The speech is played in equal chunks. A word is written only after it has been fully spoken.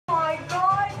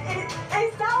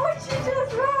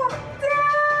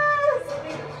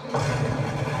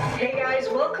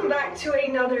to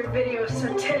another video.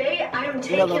 So today I am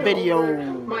taking over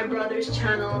my brother's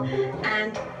channel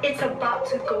and it's about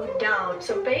to go down.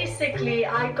 So basically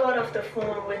I got off the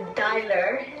phone with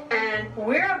Dyler and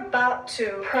we're about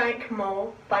to prank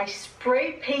Mo by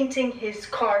spray painting his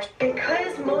car.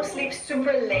 Because Mo sleeps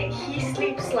super late, he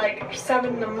sleeps like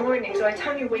 7 in the morning, so by the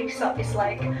time he wakes up it's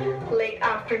like late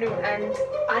afternoon, and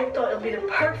I thought it would be the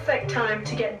perfect time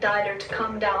to get Dyler to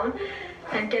come down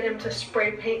and get him to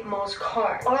spray paint Mo's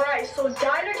car. Alright, so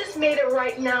Dyler just made it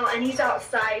right now and he's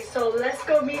outside, so let's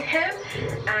go meet him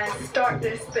and start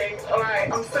this thing. Alright,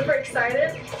 I'm super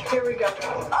excited. Here we go.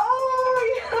 Oh,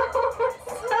 yo,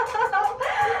 what's up?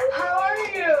 How are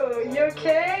you? You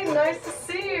okay? Nice to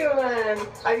see you, man.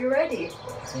 Are you ready?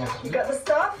 Yeah. You got the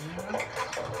stuff?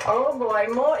 Oh boy,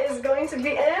 Mo is going to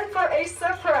be in for a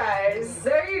surprise.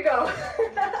 There you go.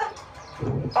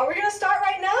 Are we gonna start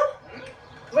right now?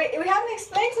 Wait, we haven't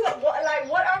explained to them,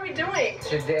 what are we doing?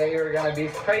 Today we're gonna be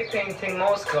spray painting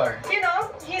Mo's car. You know,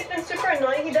 he's been super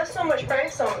annoying. He does so much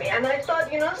pranks on me. And I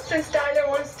thought, you know, since Dyler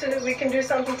wants to, we can do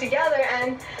something together.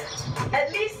 And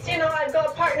at least, you know, I've got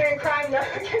a partner in crime now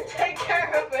who can take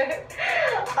care of it.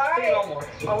 All right. No more.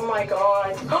 Oh my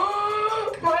God.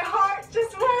 My heart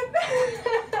just went.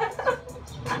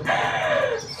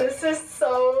 This is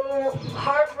so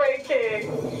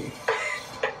heartbreaking.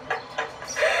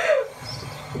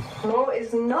 Mo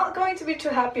is not going to be too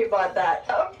happy about that.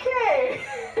 Okay.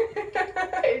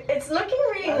 It's looking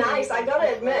really nice, I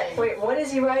gotta admit. Wait, what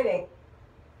is he writing?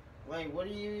 Wait, what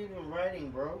are you even writing,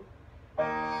 bro? The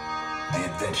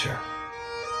adventure.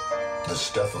 The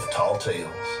stuff of tall tales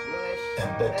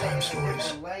and bedtime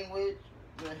stories. Language,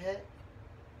 the heck?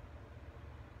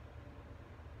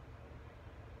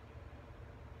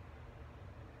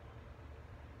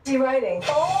 What is he writing?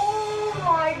 Oh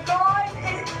my God!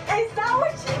 Is that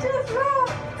what you just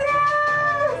wrote? Damn!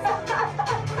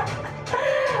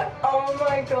 Oh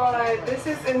my God, this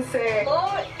is insane.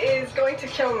 Mo is going to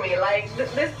kill me. Like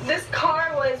this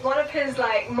car was one of his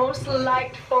like most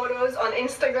liked photos on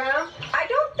Instagram. I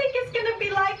don't think it's gonna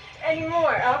be liked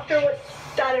anymore after what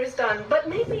Dyler's done. But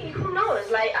maybe, who knows?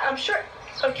 Like, I'm sure.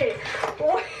 Okay.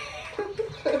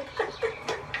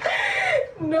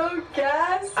 No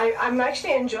gas. I'm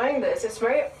actually enjoying this. It's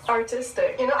very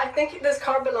artistic. You know, I think this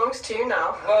car belongs to you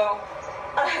now. Well,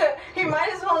 He might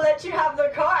as well let you have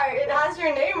the car. It has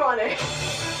your name on it.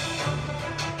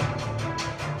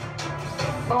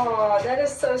 Oh, that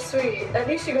is so sweet. At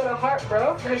least you got a heart,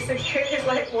 bro. There's a kid who's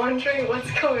like wondering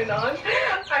what's going on.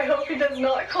 I hope he does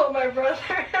not call my brother.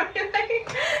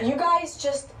 You guys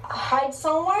just hide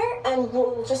somewhere and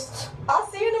I'll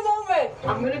see you in a moment.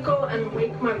 I'm gonna go and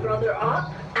wake my brother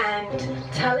up and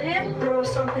tell him, bro,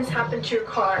 something's happened to your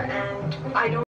car and I don't